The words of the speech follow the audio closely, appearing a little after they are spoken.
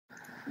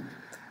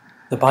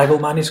The Bible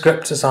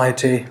Manuscript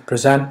Society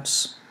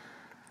presents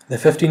the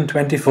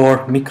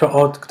 1524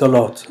 Mikraot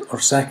Gedolot,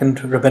 or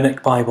Second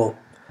Rabbinic Bible.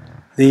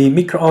 The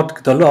Mikraot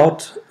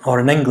Gedolot,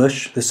 or in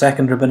English, the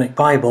Second Rabbinic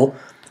Bible,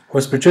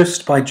 was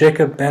produced by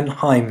Jacob ben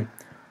Haim,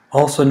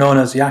 also known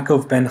as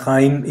Yaakov ben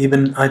Haim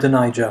ibn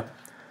Adonijah.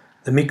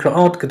 The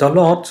Mikraot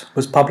Gedolot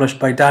was published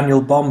by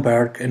Daniel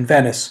Bomberg in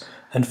Venice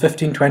in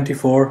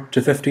 1524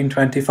 to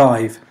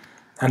 1525,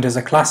 and is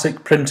a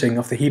classic printing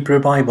of the Hebrew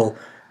Bible,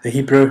 the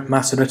Hebrew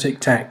Masoretic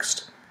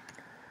text.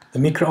 The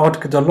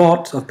Mikraot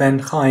Gedolot of Ben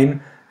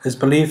Haim is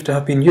believed to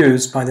have been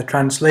used by the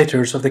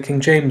translators of the King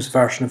James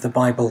Version of the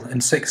Bible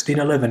in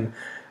 1611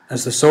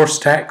 as the source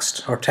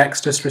text, or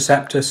Textus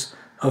Receptus,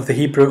 of the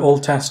Hebrew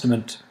Old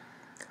Testament.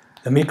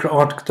 The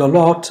Mikraot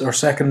Gedolot, or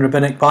Second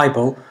Rabbinic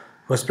Bible,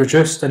 was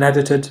produced and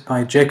edited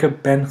by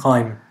Jacob ben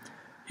Haim.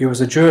 He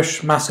was a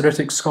Jewish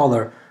Masoretic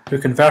scholar who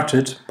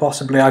converted,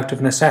 possibly out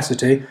of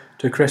necessity,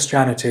 to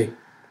Christianity.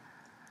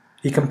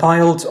 He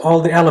compiled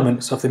all the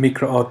elements of the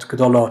Mikraot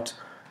Gedolot,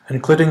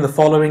 including the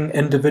following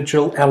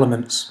individual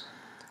elements.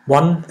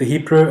 1. The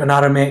Hebrew and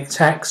Aramaic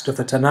text of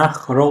the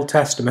Tanakh, or Old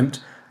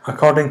Testament,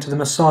 according to the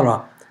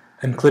Massorah,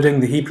 including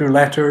the Hebrew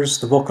letters,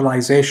 the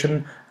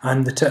vocalization,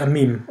 and the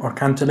teamim, or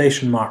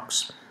cantillation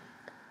marks.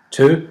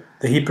 2.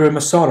 The Hebrew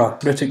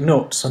Masoretic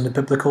notes on the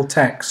biblical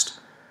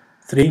text.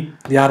 3.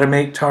 The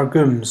Aramaic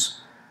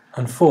Targums.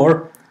 And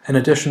 4. In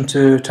addition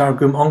to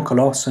Targum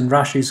Onkelos and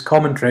Rashi's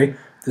commentary,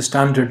 the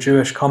standard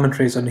Jewish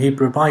commentaries on the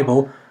Hebrew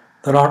Bible,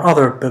 there are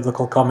other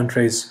biblical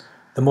commentaries,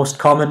 the most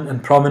common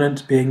and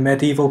prominent being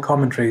medieval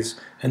commentaries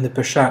in the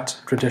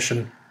Peshat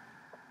tradition.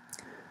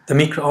 The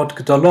Mikraot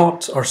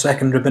Gedolot, or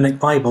Second Rabbinic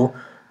Bible,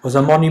 was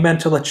a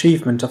monumental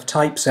achievement of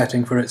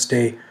typesetting for its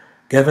day,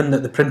 given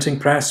that the printing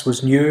press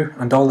was new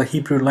and all the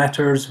Hebrew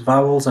letters,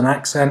 vowels and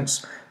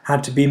accents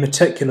had to be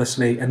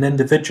meticulously and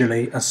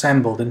individually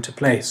assembled into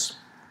place.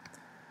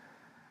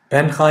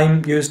 Ben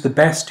Haim used the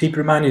best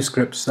Hebrew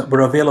manuscripts that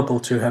were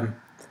available to him.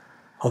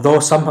 Although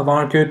some have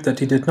argued that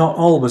he did not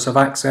always have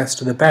access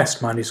to the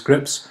best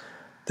manuscripts,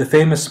 the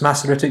famous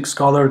Masoretic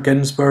scholar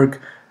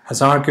Ginsburg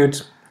has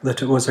argued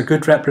that it was a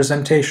good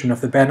representation of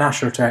the Ben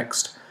Asher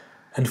text.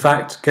 In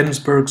fact,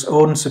 Ginsburg's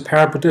own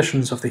superb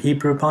editions of the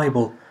Hebrew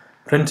Bible,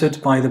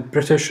 printed by the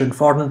British and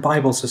Foreign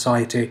Bible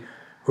Society,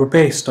 were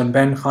based on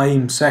Ben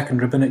Haim's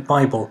Second Rabbinic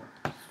Bible.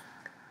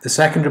 The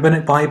Second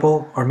Rabbinic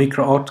Bible, or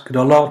Mikraot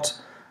Gedolot,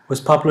 was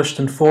published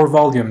in 4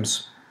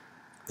 volumes.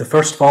 The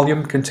first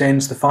volume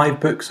contains the 5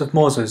 books of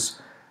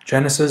Moses: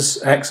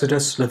 Genesis,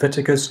 Exodus,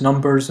 Leviticus,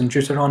 Numbers, and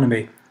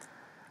Deuteronomy.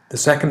 The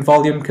second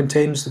volume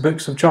contains the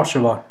books of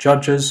Joshua,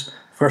 Judges,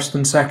 1st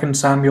and 2nd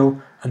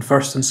Samuel, and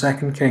 1st and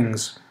 2nd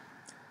Kings.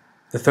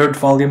 The third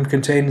volume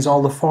contains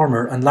all the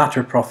former and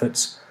latter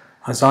prophets: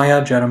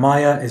 Isaiah,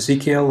 Jeremiah,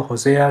 Ezekiel,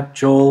 Hosea,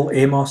 Joel,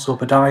 Amos,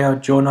 Obadiah,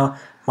 Jonah,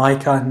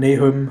 Micah,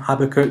 Nahum,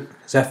 Habakkuk,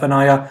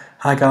 Zephaniah,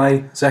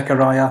 Haggai,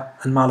 Zechariah,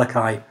 and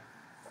Malachi.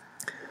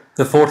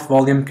 The fourth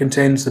volume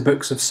contains the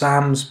books of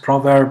Psalms,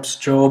 Proverbs,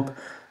 Job,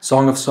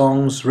 Song of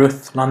Songs,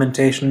 Ruth,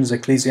 Lamentations,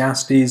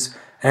 Ecclesiastes,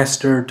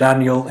 Esther,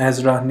 Daniel,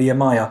 Ezra,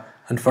 Nehemiah,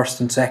 and 1st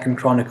and 2nd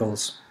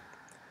Chronicles.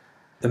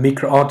 The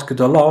Mikraot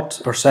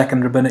Gedolot, or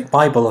Second Rabbinic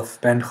Bible of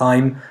Ben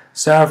Haim,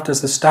 served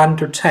as the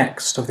standard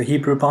text of the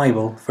Hebrew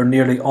Bible for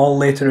nearly all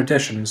later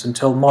editions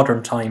until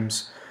modern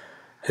times.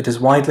 It is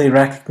widely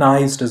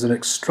recognized as an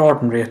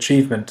extraordinary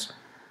achievement.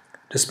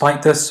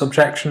 Despite this,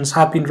 objections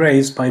have been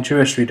raised by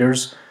Jewish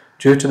readers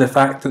due to the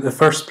fact that the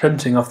first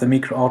printing of the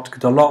Mikraot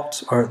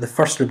Gedolot, or the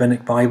First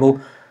Rabbinic Bible,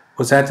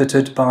 was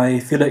edited by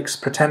Felix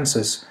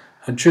Pratensis,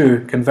 a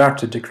Jew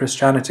converted to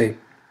Christianity.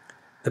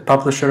 The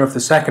publisher of the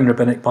Second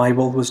Rabbinic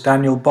Bible was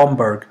Daniel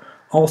Bomberg,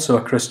 also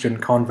a Christian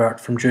convert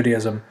from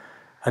Judaism,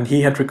 and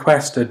he had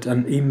requested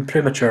an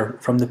imprimatur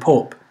from the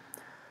Pope.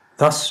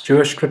 Thus,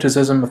 Jewish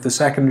criticism of the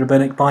Second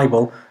Rabbinic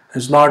Bible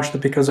is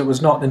largely because it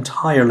was not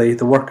entirely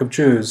the work of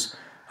Jews,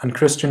 and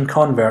Christian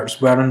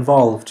converts were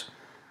involved.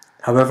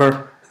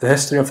 However, the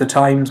history of the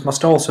times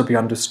must also be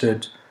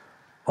understood.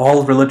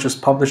 All religious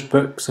published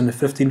books in the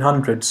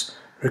 1500s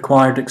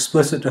required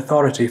explicit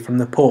authority from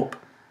the Pope,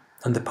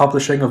 and the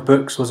publishing of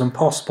books was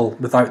impossible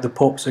without the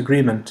Pope's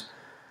agreement.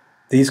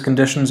 These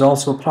conditions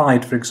also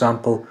applied, for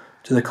example,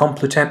 to the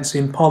Complutense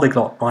and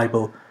Polyglot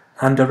Bible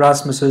and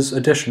Erasmus's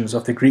editions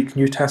of the Greek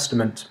New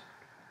Testament.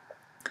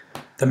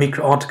 The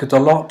Mikraot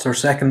Gedolot, or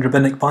Second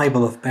Rabbinic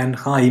Bible of Ben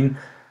Haim,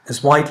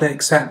 is widely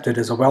accepted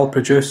as a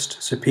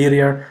well-produced,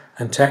 superior,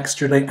 and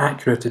textually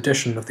accurate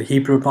edition of the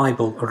Hebrew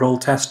Bible, or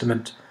Old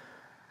Testament.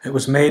 It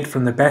was made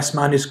from the best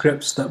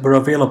manuscripts that were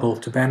available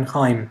to Ben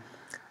Haim,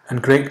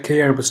 and great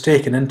care was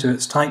taken into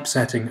its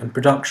typesetting and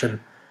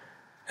production.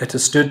 It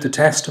has stood the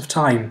test of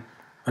time,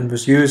 and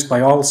was used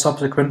by all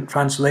subsequent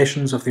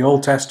translations of the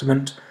Old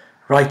Testament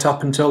right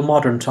up until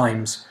modern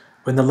times,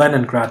 when the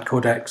Leningrad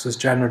Codex is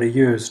generally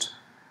used.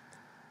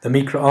 The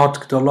Mikraot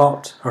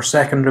Gedolot, or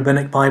Second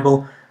Rabbinic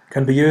Bible,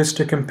 can be used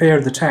to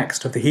compare the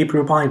text of the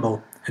Hebrew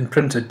Bible in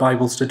printed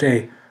Bibles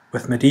today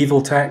with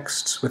medieval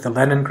texts, with the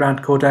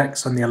Leningrad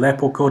Codex and the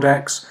Aleppo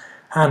Codex,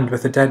 and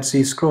with the Dead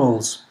Sea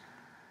Scrolls.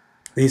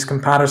 These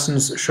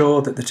comparisons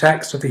show that the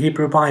text of the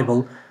Hebrew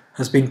Bible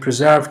has been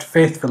preserved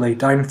faithfully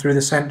down through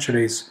the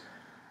centuries.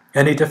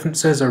 Any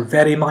differences are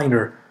very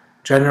minor,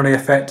 generally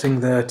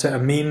affecting the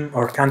teamim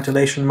or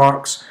cantillation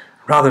marks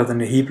rather than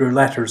the Hebrew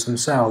letters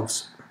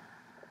themselves.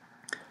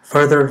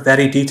 Further,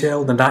 very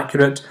detailed and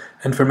accurate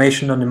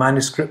information on the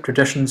manuscript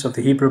traditions of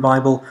the Hebrew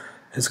Bible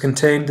is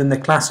contained in the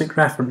classic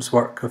reference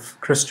work of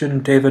Christian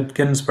David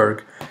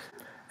Ginsburg,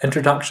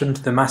 Introduction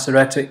to the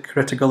Masoretic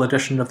Critical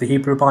Edition of the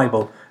Hebrew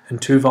Bible, in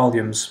 2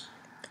 volumes.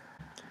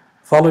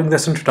 Following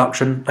this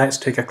introduction, let's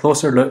take a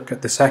closer look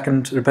at the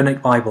Second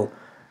Rabbinic Bible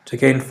to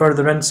gain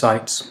further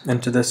insights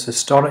into this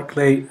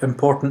historically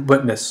important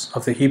witness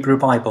of the Hebrew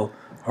Bible,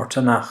 or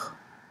Tanakh.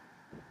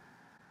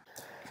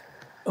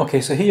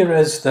 Okay, so here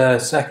is the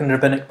Second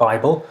Rabbinic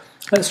Bible.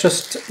 Let's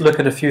just look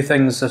at a few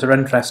things that are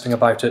interesting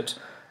about it.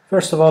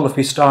 First of all, if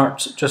we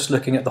start just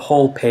looking at the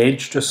whole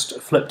page, just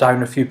flip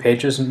down a few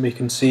pages and we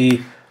can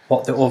see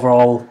what the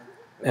overall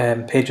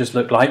pages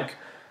look like.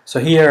 So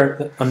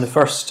here on the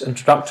first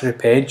introductory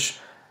page,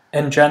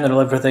 in general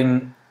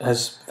everything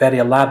is very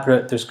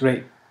elaborate. There's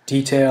great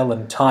detail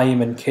and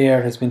time and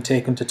care has been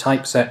taken to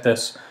typeset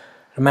this.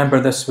 Remember,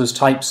 this was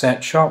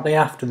typeset shortly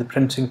after the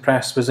printing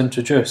press was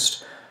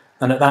introduced,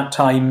 and at that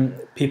time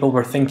people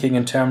were thinking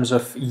in terms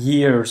of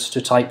years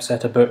to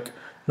typeset a book,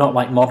 not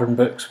like modern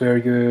books where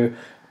you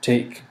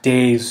take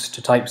days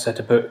to typeset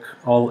a book,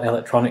 all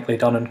electronically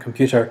done on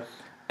computer.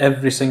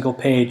 Every single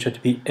page had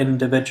to be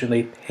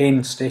individually,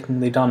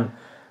 painstakingly done.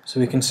 So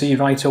we can see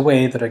right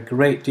away that a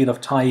great deal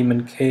of time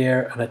and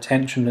care and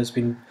attention has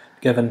been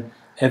given.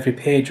 Every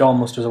page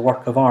almost is a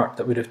work of art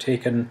that would have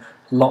taken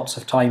lots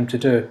of time to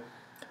do.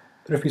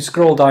 But if we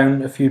scroll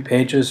down a few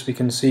pages, we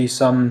can see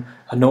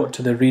a note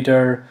to the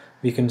reader,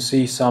 we can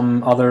see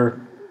some other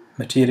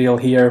material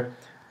here,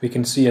 we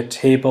can see a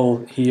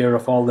table here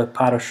of all the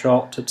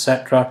parashot,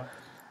 etc.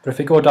 But if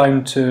we go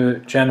down to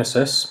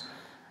Genesis,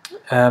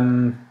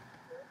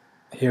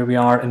 here we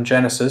are in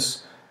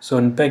Genesis. So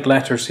in big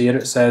letters here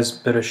it says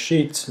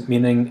Bereshit,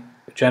 meaning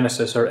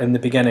Genesis or in the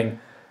beginning.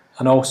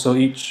 And also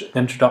each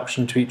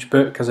introduction to each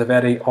book has a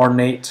very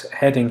ornate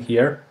heading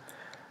here.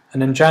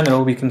 And in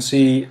general we can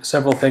see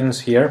several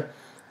things here.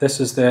 This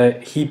is the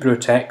Hebrew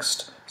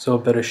text. So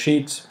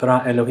Bereshit,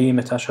 bara Elohim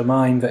et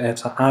hashamayim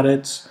ve'et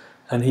haaretz.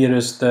 And here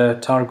is the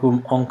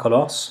Targum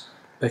Onkelos,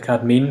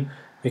 Bekadmin.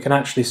 We can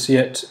actually see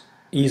it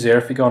easier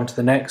if we go on to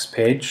the next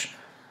page.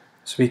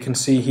 So we can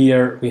see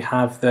here we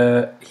have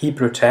the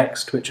Hebrew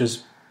text, which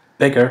is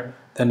bigger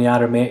than the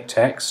Aramaic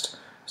text.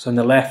 So on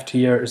the left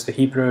here is the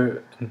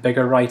Hebrew in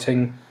bigger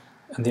writing,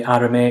 and the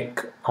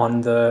Aramaic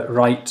on the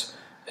right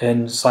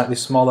in slightly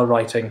smaller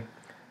writing.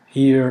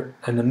 Here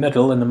in the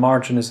middle, in the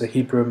margin, is the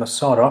Hebrew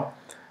Massorah,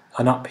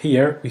 and up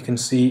here we can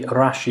see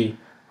Rashi,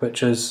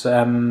 which is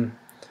Rabbi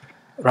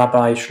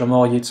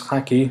Shlomo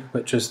Yitzchaki,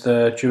 which is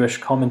the Jewish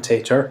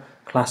commentator,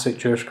 classic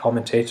Jewish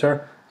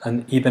commentator,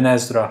 and Ibn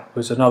Ezra,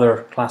 who's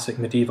another classic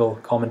medieval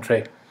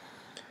commentary.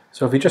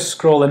 So if we just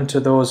scroll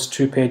into those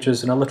 2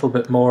 pages in a little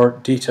bit more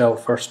detail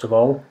first of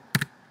all.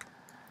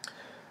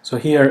 So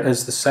here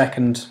is the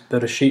second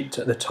Bereshit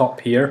at the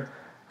top here,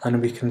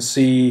 and we can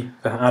see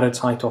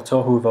V'ha'aretz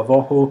tohu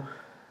vavohu.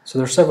 So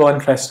there are several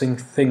interesting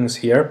things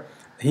here.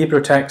 The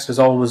Hebrew text is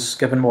always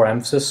given more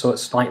emphasis, so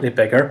it's slightly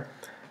bigger.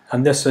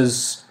 And this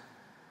is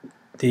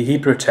the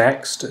Hebrew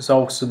text. It's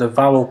also the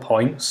vowel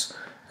points.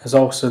 There's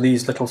also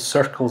these little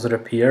circles that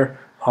appear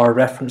are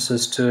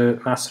references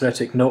to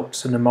Masoretic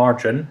notes in the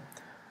margin.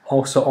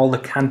 Also all the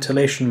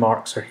cantillation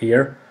marks are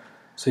here.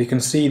 So you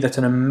can see that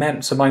an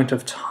immense amount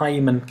of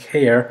time and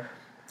care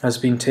has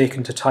been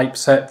taken to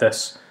typeset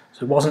this.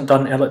 So it wasn't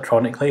done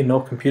electronically, no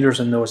computers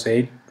in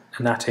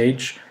that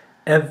age.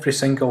 Every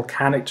single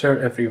character,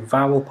 every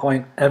vowel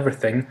point,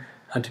 everything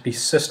had to be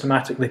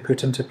systematically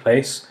put into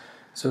place.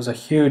 So it was a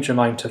huge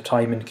amount of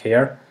time and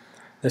care.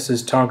 This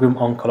is Targum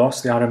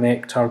Onkelos, the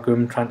Aramaic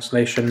Targum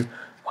translation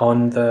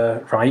on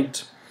the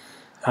right.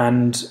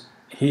 And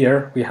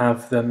here we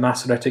have the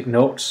Masoretic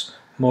notes,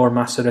 more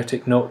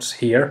Masoretic notes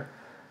here.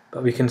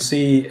 But we can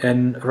see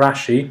in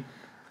Rashi,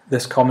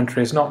 this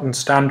commentary is not in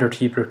standard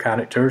Hebrew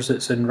characters,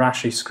 it's in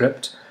Rashi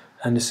script,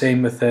 and the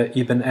same with the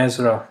Ibn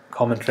Ezra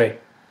commentary.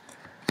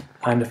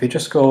 And if we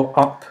just go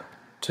up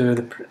to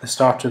the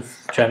start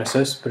of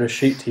Genesis,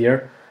 Bereshit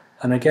here,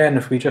 and again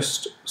if we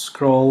just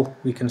scroll,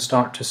 we can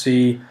start to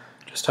see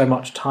just how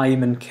much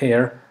time and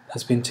care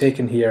has been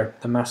taken here.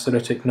 The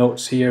Masoretic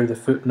notes here, the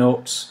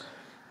footnotes,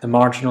 the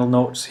marginal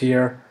notes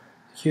here.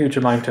 A huge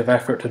amount of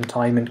effort and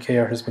time and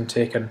care has been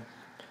taken.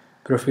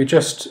 But if we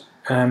just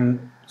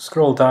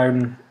scroll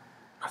down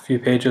a few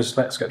pages,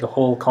 let's get the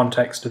whole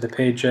context of the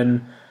page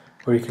in,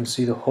 where you can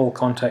see the whole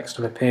context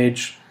of a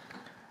page.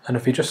 And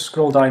if we just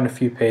scroll down a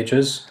few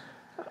pages,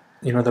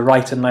 you know, the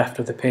right and left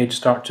of the page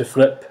start to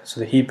flip. So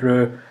the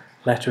Hebrew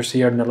letters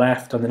here on the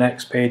left, on the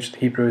next page the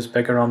Hebrew is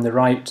bigger on the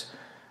right.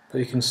 But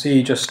you can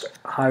see just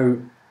how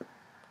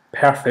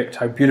perfect,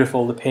 how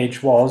beautiful the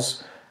page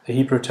was. The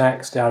Hebrew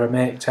text, the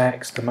Aramaic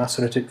text, the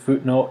Masoretic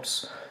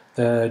footnotes,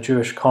 the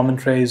Jewish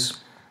commentaries,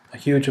 A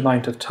huge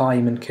amount of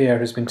time and care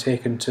has been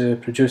taken to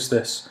produce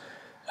this,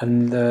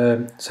 and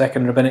the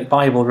Second Rabbinic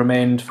Bible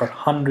remained for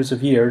hundreds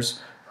of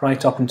years,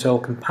 right up until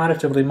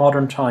comparatively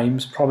modern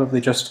times, probably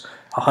just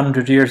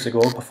 100 years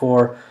ago,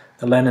 before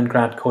the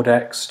Leningrad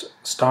Codex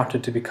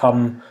started to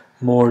become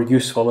more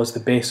useful as the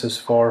basis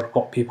for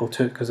what people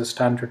took as a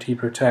standard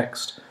Hebrew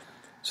text.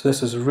 So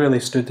this has really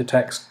stood the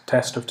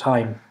test of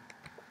time.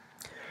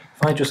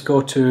 If I just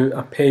go to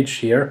a page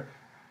here,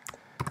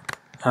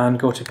 and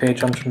go to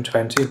page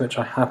 120, which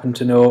I happen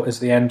to know is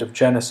the end of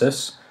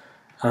Genesis,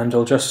 and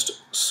I'll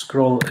just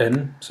scroll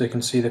in so you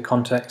can see the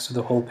context of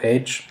the whole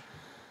page.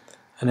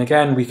 And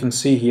again we can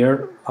see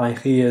here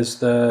Vayechi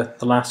is the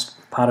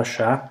last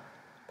parasha,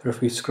 but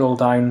if we scroll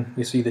down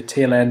we see the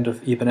tail end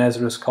of Ibn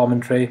Ezra's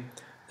commentary,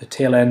 the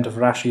tail end of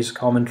Rashi's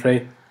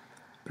commentary.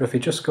 But if we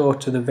just go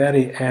to the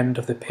very end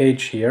of the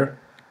page here,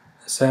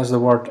 it says the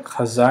word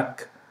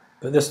chazak,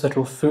 but this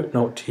little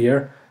footnote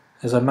here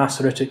is a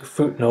Masoretic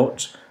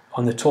footnote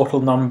on the total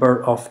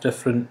number of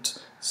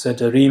different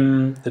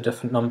Sidurim, the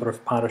different number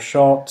of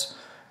parashot.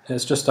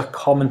 It's just a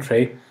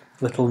commentary,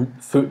 little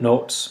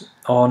footnotes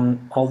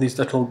on all these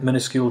little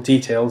minuscule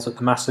details that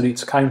the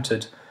Masoretes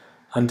counted.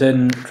 And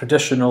in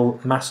traditional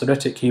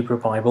Masoretic Hebrew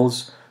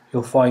Bibles,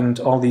 you'll find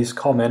all these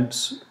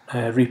comments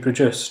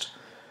reproduced.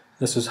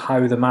 This is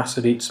how the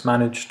Masoretes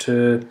managed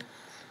to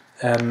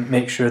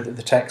make sure that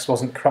the text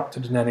wasn't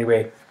corrupted in any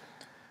way.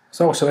 It's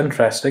also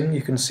interesting,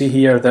 you can see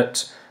here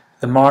that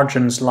the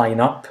margins line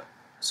up,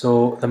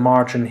 so the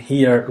margin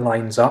here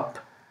lines up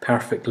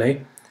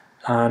perfectly,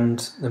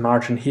 and the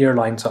margin here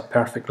lines up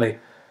perfectly.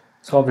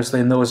 So obviously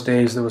in those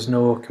days there was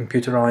no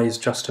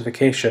computerized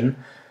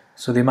justification,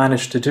 so they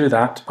managed to do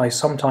that by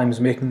sometimes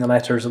making the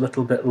letters a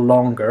little bit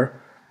longer,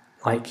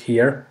 like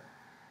here,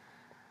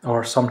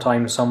 or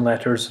sometimes some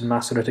letters in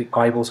Masoretic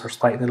Bibles are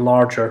slightly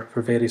larger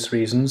for various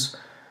reasons.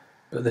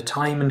 But the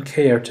time and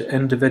care to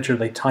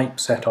individually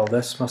typeset all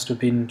this must have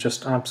been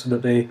just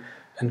absolutely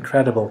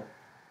incredible.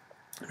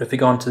 If we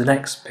go on to the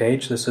next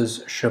page, this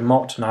is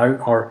Shemot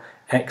now, or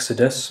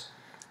Exodus,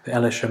 the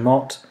Ele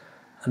Shemot.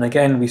 And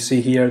again we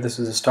see here this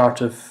is the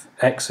start of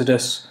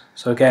Exodus,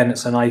 so again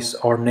it's a nice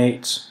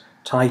ornate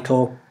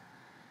title.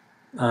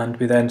 And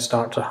we then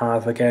start to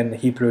have again the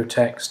Hebrew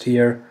text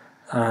here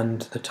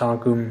and the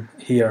Targum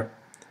here.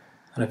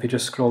 And if we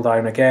just scroll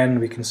down again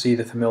we can see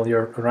the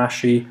familiar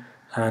Rashi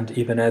and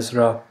Ibn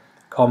Ezra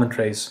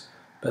commentaries.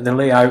 But the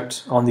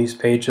layout on these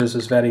pages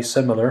is very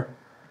similar,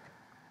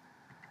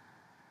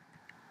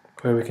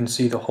 where we can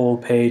see the whole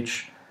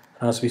page,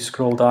 and as we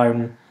scroll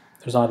down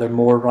there's either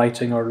more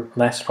writing or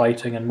less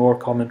writing, and more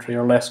commentary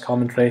or less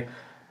commentary,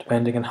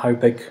 depending on how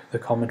big the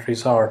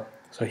commentaries are.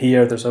 So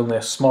here there's only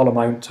a small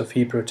amount of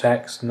Hebrew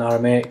text in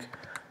Aramaic,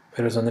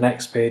 whereas on the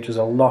next page is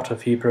a lot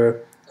of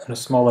Hebrew and a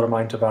smaller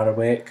amount of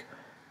Aramaic,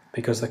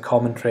 because the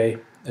commentary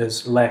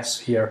is less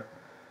here.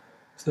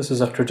 So this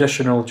is a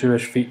traditional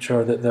Jewish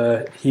feature, that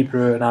the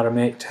Hebrew and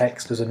Aramaic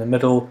text is in the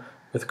middle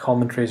with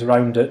commentaries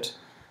around it,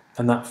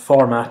 and that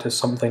format is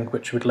something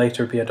which would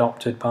later be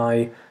adopted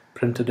by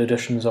printed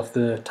editions of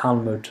the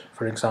Talmud,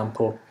 for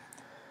example.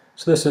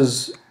 So this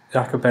is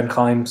Yaakov ben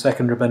Haim,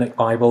 Second Rabbinic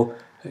Bible.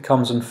 It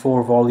comes in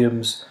 4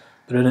 volumes,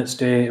 but in its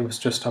day it was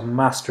just a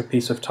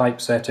masterpiece of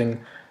typesetting.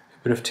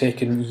 It would have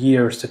taken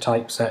years to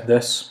typeset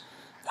this,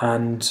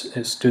 and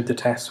it stood the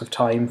test of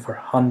time for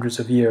hundreds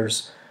of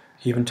years.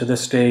 Even to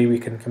this day we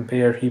can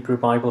compare Hebrew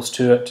Bibles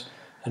to it,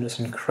 and it's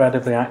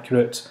incredibly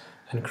accurate,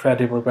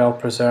 incredibly well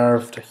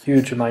preserved. A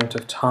huge amount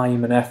of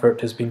time and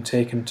effort has been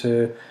taken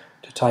to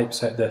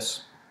typeset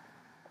this.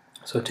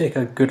 So take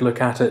a good look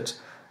at it.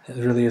 It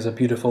really is a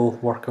beautiful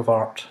work of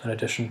art in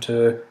addition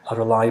to a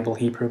reliable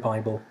Hebrew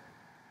Bible.